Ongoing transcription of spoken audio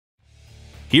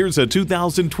Here's a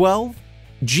 2012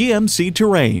 GMC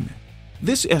Terrain.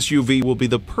 This SUV will be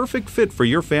the perfect fit for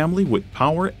your family with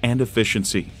power and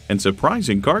efficiency and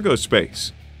surprising cargo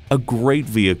space. A great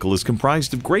vehicle is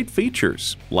comprised of great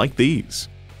features like these: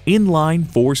 inline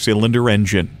 4-cylinder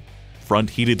engine, front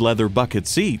heated leather bucket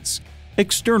seats,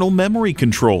 external memory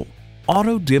control,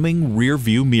 auto-dimming rear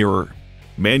view mirror,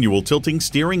 manual tilting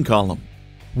steering column,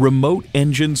 remote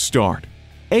engine start,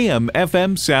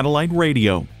 AM/FM satellite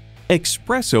radio,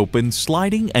 express open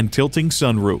sliding and tilting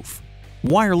sunroof,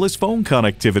 wireless phone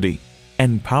connectivity,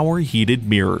 and power heated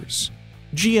mirrors.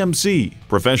 GMC,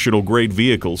 professional grade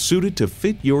vehicle suited to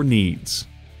fit your needs.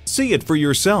 See it for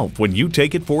yourself when you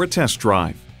take it for a test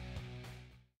drive.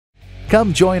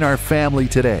 Come join our family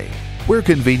today. We're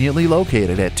conveniently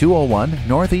located at 201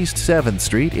 Northeast 7th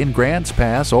Street in Grants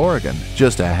Pass, Oregon,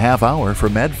 just a half hour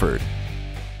from Medford.